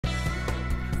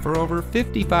For over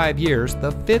 55 years,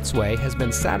 the Fitzway has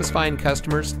been satisfying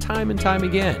customers time and time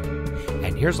again.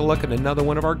 And here's a look at another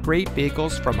one of our great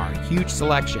vehicles from our huge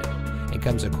selection. It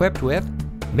comes equipped with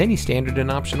many standard and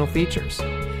optional features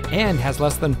and has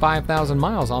less than 5,000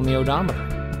 miles on the odometer.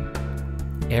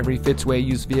 Every Fitzway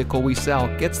used vehicle we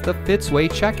sell gets the Fitzway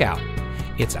checkout.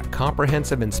 It's a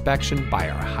comprehensive inspection by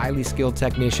our highly skilled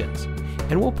technicians,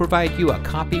 and we'll provide you a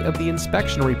copy of the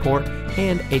inspection report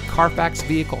and a Carfax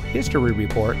vehicle history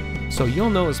report so you'll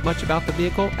know as much about the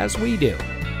vehicle as we do.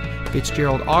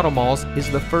 Fitzgerald Auto Malls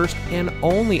is the first and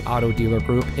only auto dealer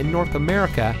group in North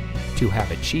America to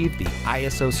have achieved the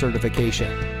ISO certification,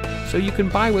 so you can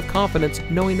buy with confidence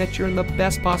knowing that you're in the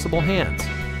best possible hands.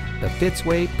 The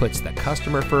Fitzway puts the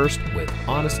customer first with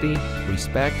honesty,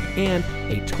 respect, and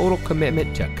a total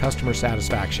commitment to customer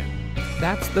satisfaction.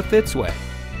 That's the Fitzway.